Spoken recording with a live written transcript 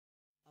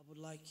would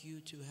like you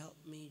to help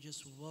me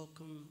just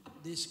welcome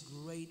this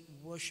great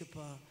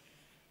worshiper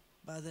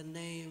by the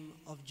name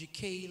of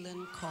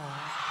Jekalyn Carr.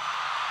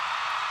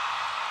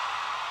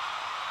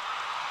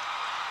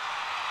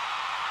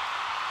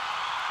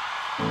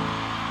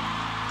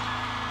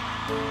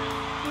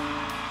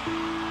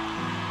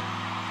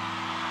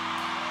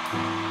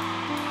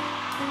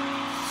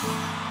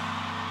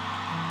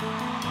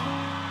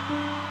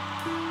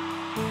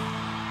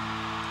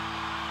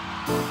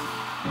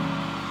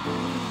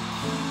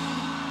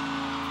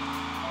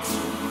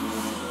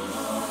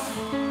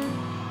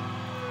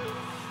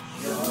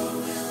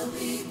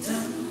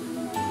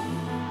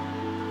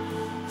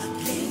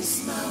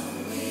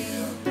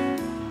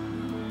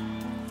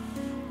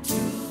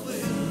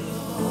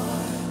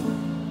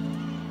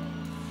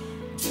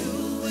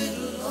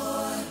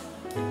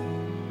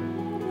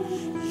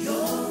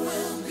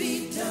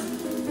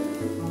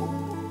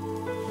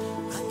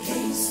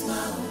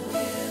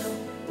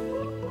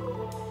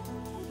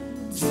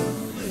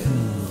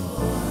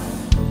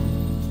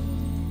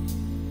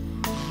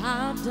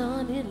 I've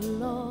done it,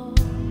 Lord,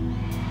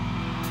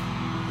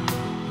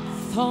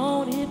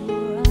 thought it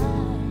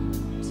right,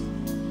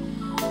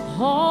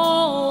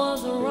 all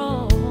was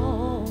wrong,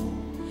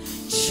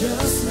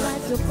 just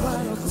like the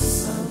prodigal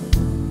son.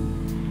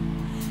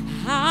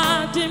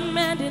 I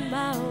demanded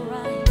my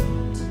right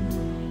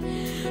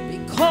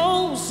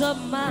because of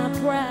my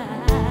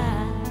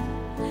pride,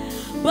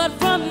 but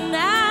from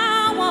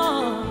now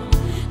on,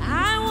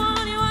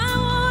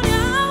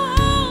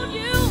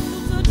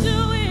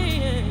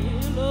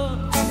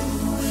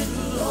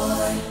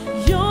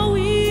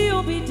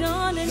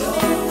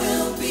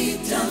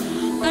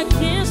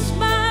 against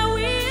my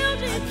will,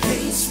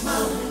 against my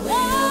will.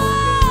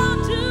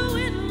 Oh, do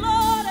it,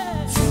 Lord.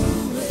 Do it,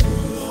 Lord.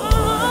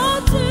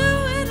 Oh, do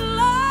it,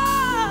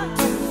 Lord.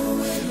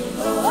 Do it,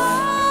 Lord.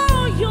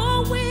 Oh, your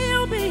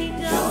will be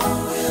done. Your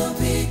will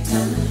be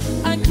done.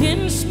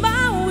 Against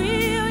my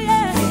will,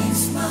 yeah.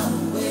 Against my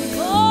will.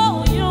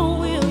 Oh, your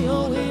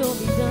will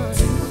be done.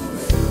 Do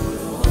it,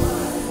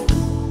 Lord.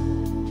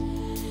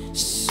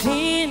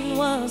 Sin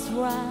was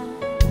right.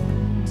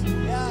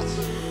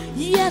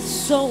 Yes,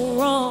 so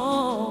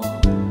wrong.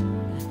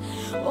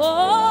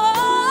 Oh,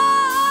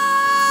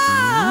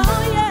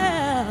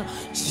 yeah,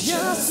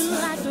 just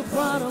like the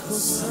prodigal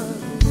son.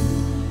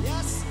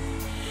 Yes.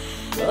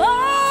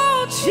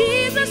 Oh,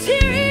 Jesus,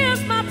 here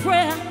is my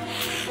prayer.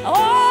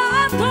 Oh,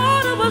 I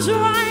thought it was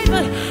right,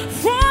 but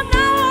from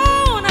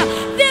now on,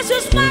 this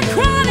is my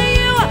cry to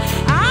you.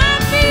 I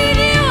need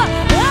you.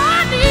 I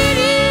need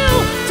you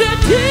to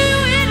do it.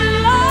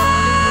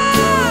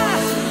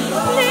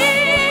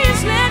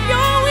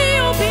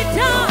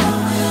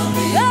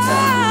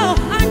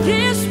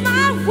 Against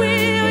my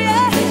will,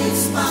 yeah.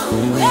 Against my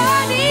will.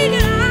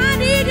 I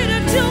need you to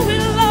do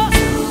it, Lord.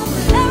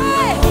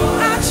 Hey,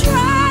 I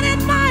tried it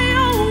my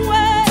own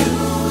way,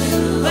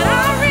 but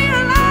I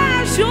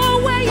realize your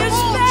way is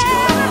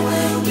better.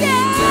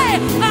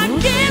 Yeah,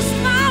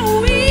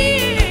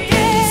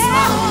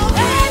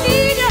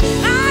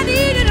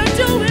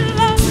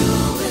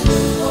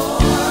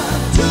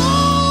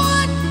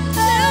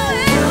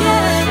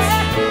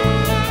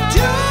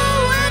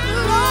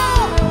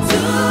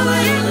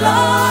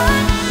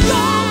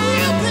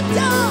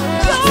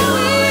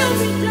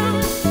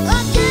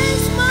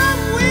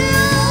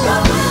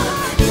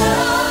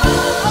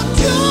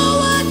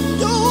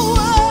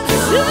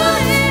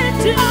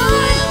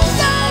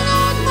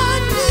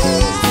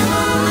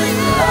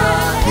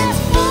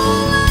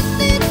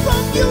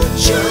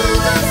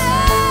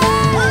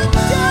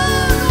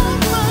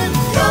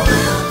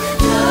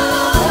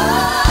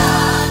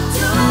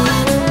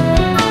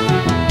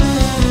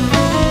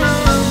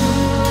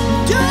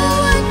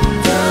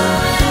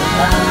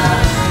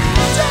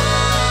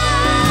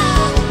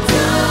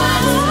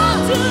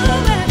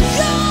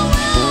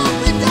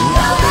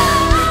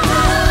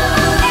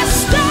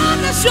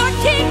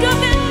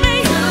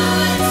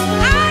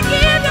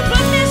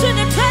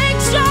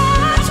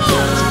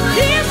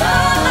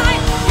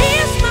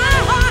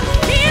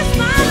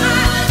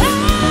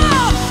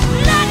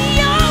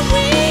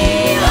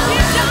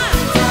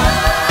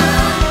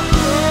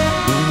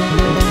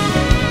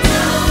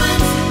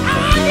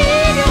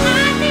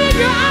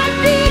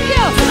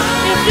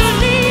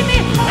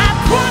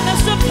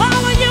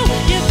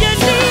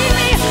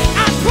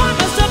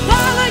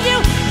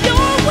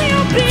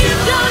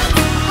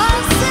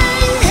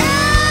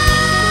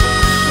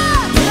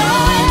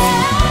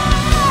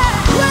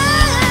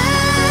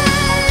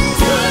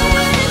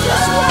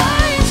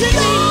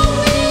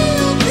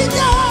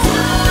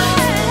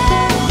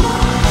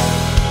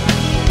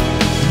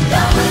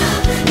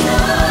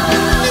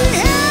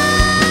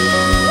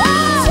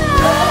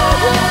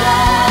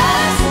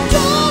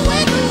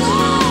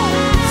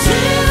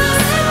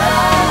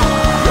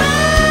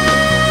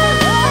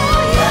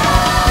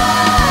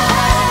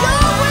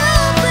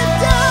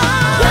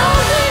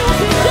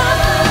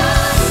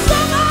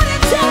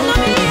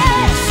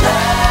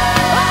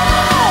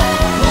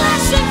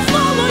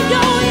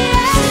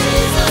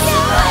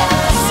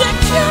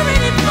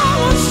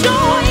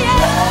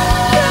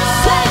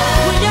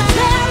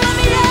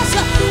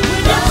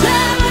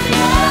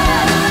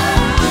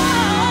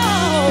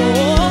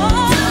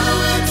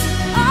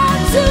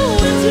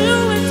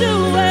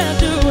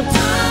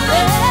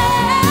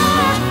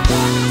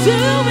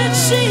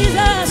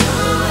 Jesus.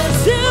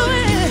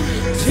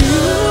 Do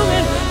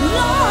it,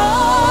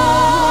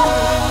 Lord.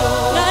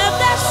 Now if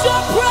that's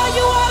your prayer,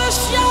 you ought to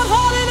shout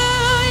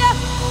hallelujah.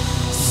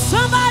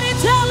 Somebody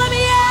tell him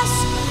yes.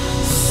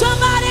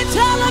 Somebody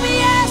tell him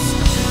yes.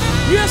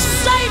 You're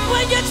safe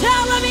when you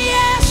tell him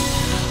yes.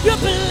 You're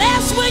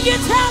blessed when you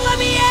tell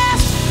him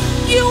yes.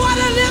 You ought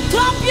to lift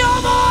up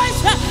your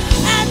voice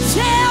and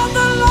tell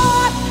the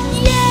Lord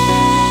yeah.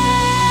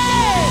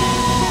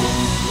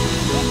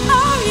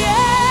 Oh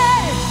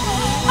yeah.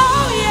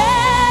 Oh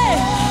yeah.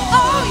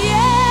 Oh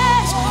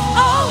yes.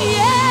 Oh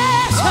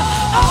yes.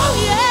 Oh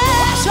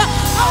yes.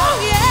 Oh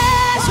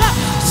yes.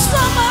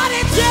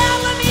 Somebody tell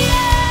him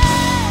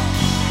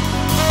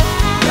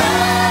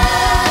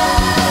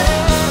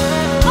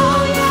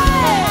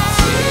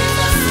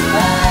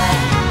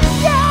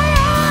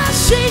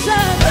Jesus,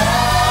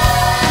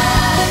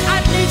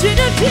 I need you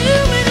to do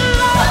it,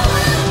 Lord.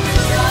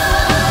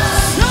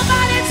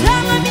 Somebody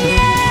tell him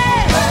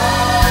yes.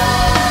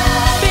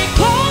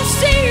 Because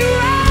he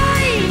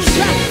reigns,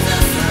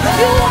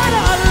 you ought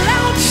to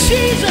allow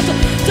Jesus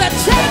to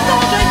take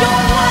over your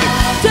life,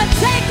 to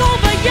take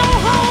over your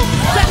home,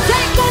 to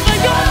take over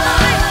your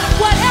life.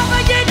 Whatever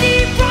you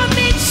need from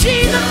me,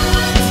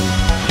 Jesus.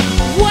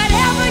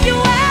 Whatever you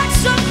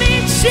ask of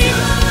me, Jesus.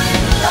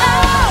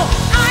 Oh,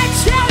 I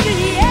tell you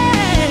yes.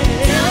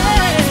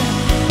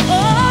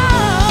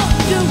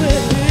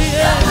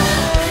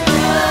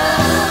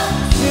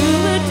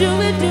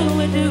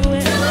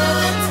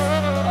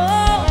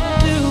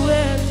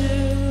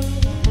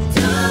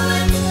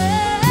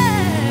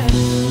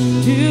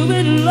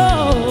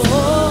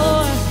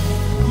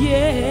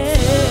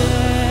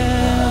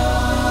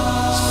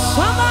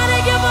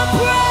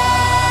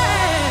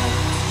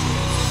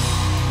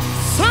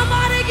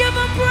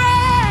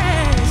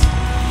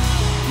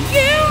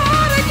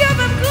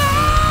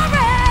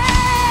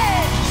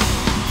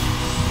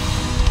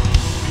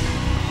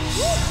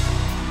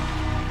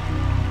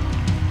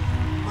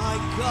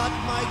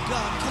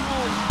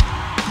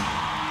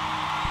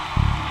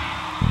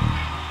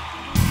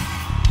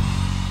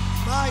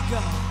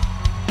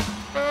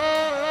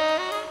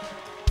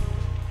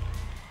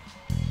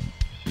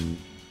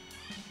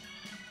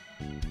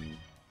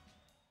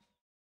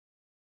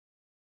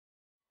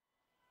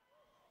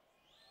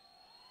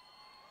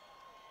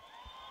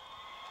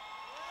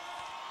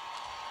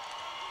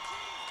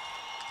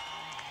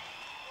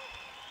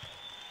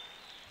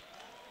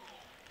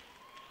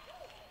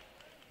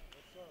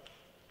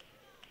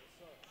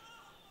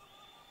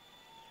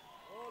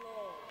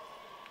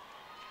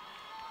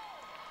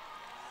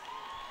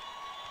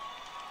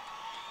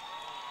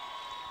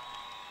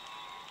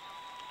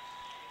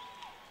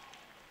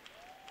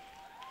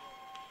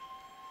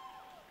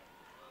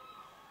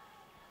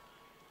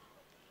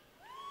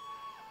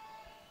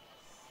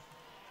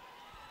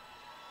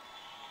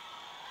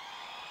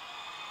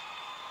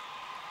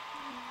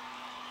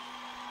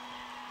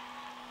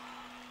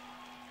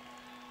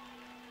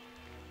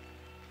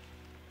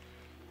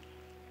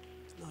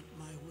 Not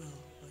my will,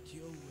 but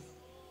your will.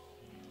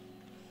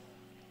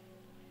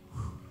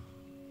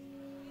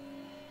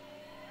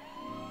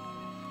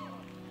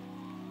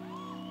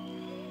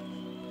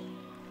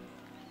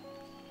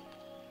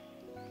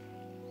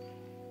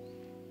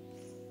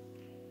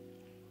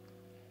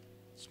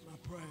 It's my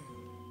prayer.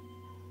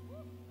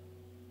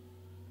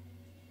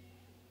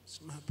 It's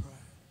my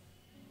prayer.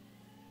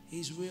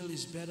 His will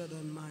is better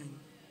than mine.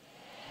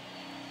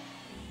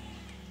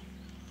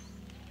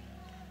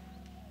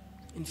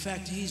 In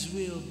fact, his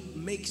will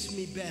makes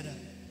me better.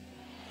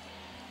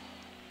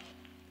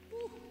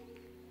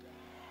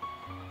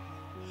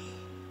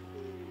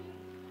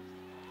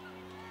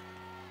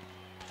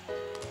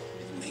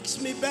 It makes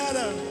me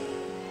better.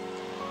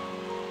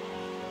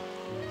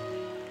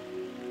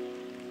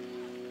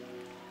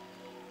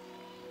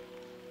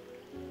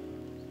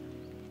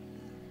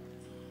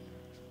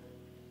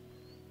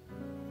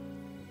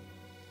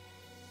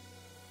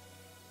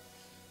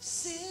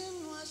 Sin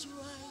was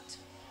right,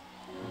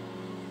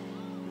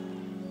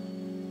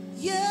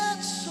 yet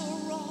so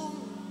wrong.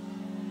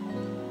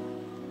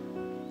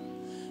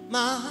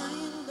 My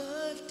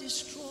love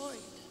destroyed,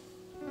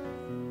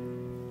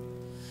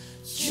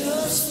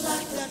 just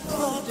like that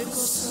prodigal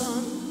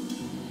son.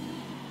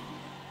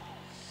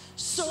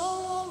 So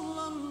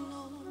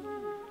unknown,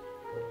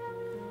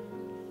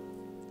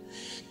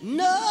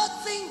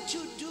 nothing to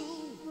do,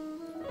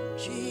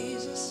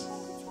 Jesus,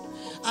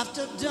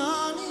 after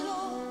done it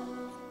all.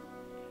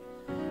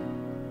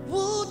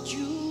 Would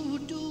you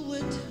do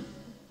it?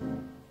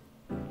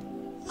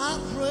 I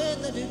pray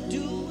that you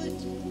do it.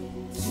 Do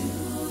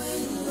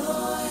it,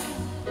 Lord.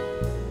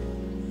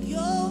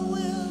 Your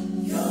will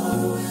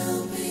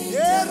be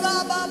done.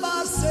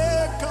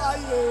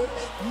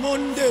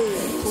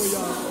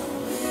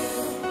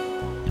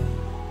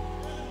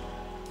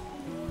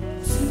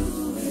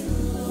 Do it,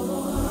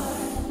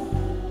 Lord.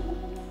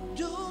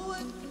 Do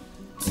it.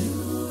 Do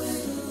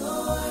it,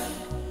 Lord.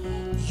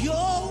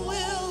 Your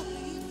will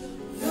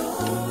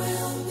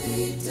be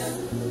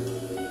done.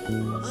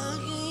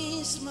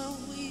 Against my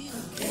will.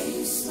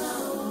 Against my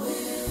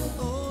will.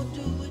 Oh.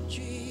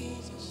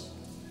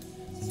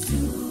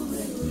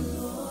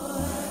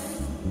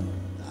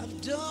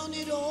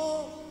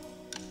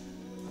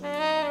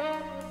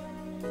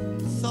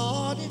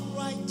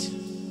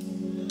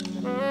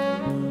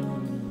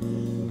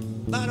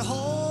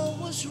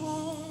 was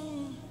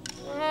wrong,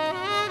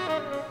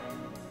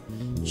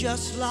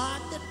 just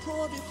like the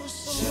prodigal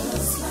son.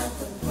 Just like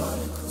the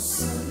prodigal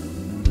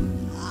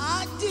son.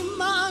 I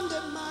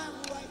demanded my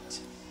right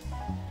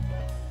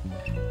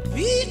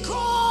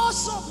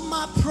because of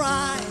my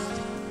pride.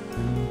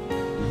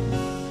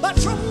 But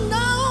from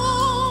now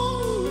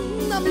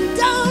on, I'm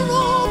down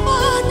on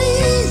my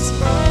knees.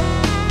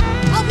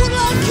 I would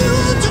like you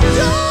to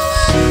do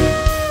it.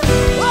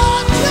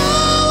 Oh, do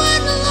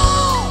it,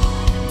 Lord.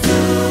 Do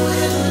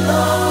it,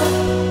 Lord.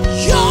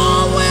 Your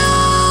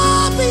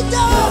will be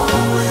done.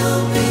 Your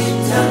will be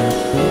done.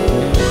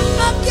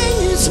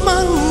 Against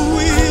my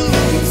will.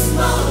 Against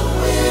my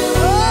will.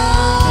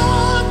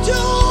 Oh,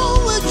 do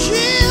it,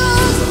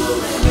 Jesus. Do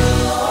it,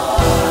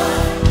 Lord.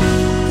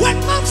 When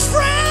my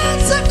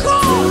friends are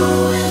gone.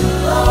 Do it,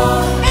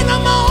 Lord. And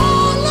I'm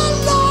all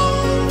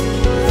alone.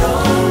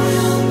 Your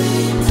will be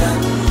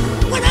done.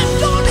 When I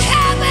don't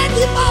have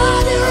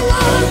anybody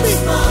around me.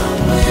 Against my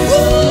will.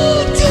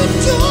 Would you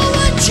do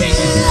it,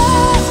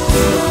 Jesus?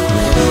 Do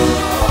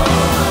it, Lord.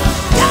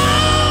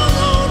 Down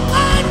on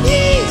my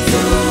knees.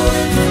 Do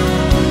it,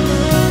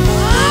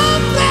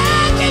 I'm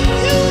begging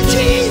you,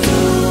 Jesus.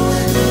 do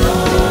it,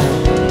 Lord.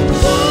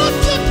 Would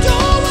you do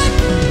it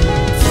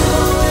Do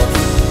it,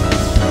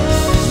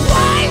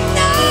 right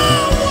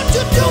now? Would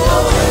you do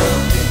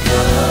it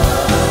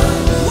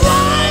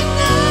right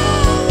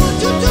now?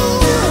 Would you do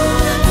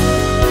it?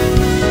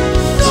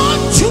 Not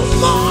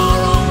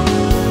tomorrow.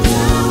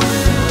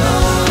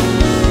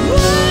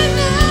 Right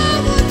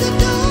now, would you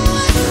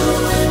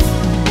do it?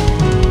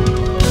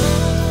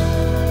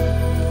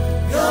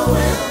 your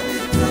will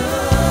be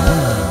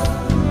done.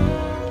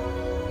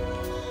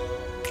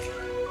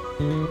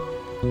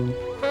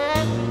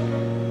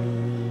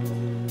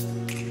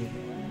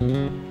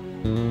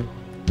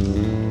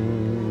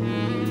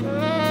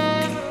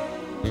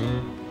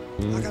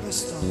 I gotta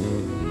stop.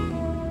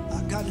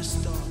 I gotta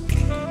stop. I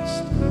gotta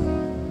stop.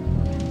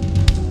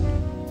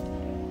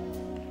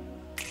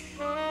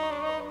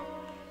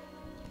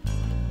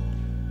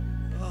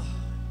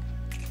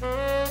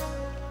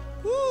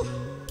 Woo.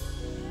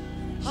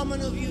 How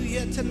many of you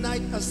here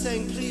tonight are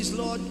saying, please,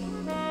 Lord,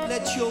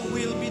 let your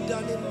will be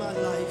done in my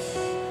life?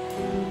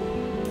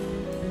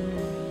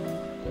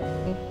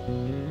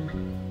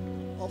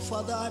 Oh,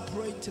 Father, I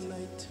pray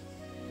tonight.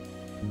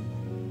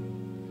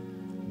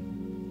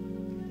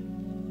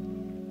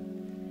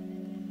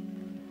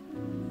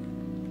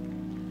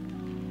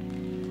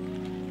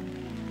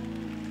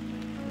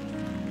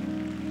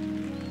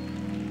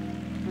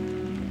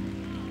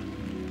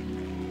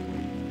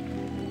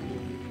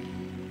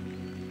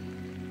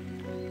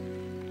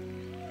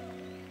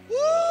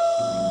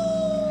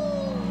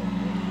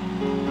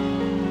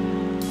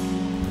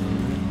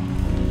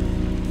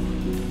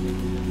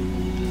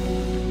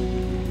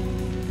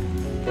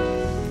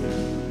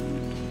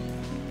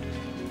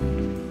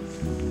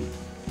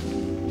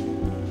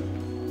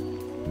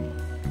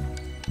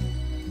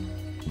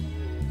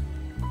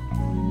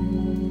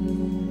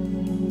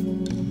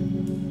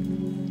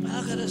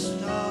 I gotta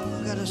stop.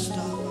 I gotta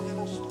stop. I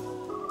gotta stop.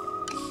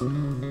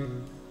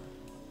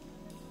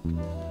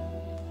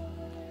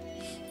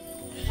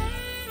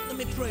 Let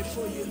me pray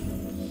for you.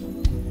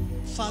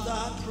 Father,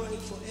 I pray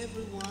for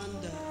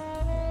everyone that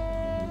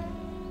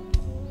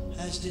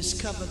has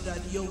discovered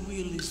that your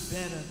will is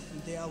better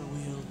than their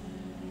will,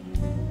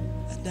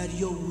 and that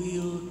your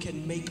will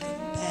can make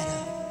them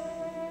better.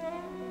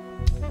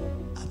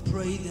 I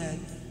pray that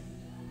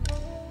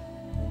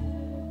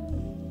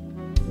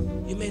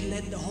you may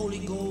let the Holy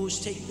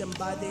Ghost take them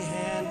by the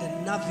hand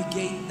and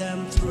navigate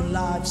them through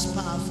life's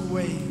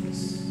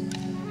pathways.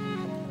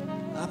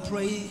 I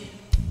pray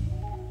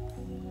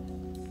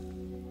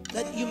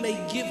that you may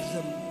give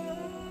them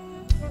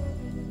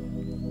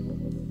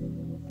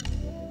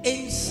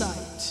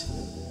insight,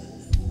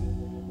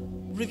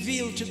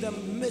 reveal to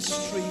them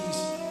mysteries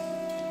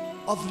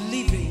of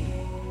living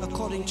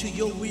according to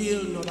your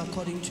will, not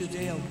according to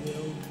their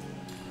will.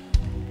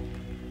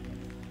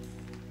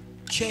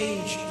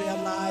 Change their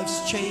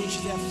lives, change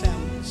their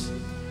families,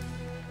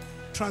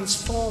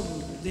 transform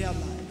their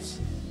lives.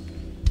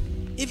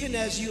 Even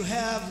as you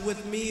have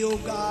with me, oh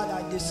God,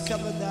 I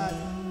discovered that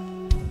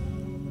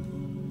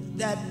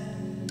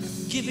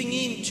giving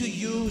in to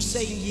you,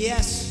 saying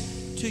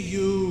yes to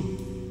you,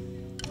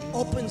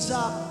 opens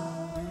up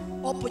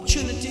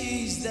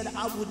opportunities that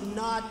I would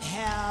not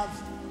have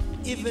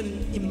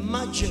even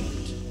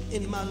imagined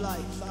in my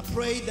life. I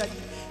pray that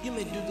you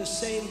may do the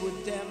same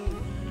with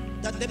them,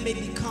 that they may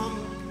become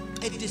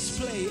a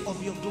display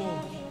of your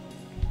glory.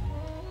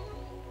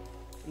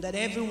 That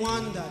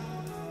everyone that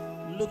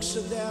looks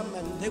at them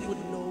and they would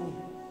know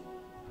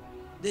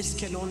this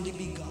can only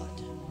be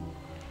God.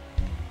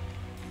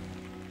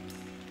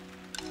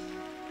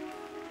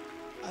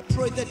 I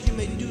pray that you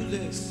may do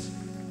this.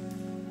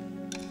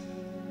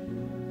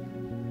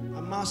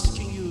 I'm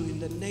asking you in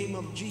the name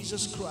of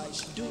Jesus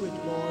Christ, do it,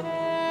 Lord.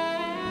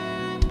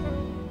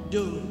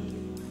 Do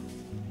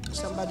it.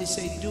 Somebody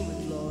say, do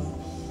it, Lord.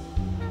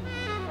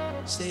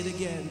 Say it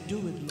again, do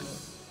it, Lord.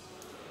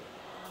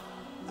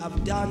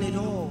 I've done it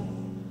all.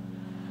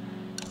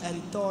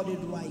 and thought it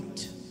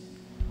right.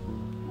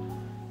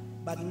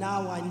 But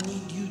now I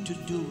need you to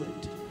do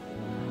it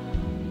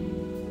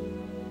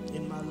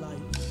in my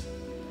life.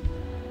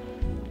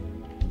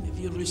 If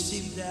you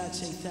receive that,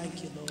 say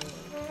thank you, Lord.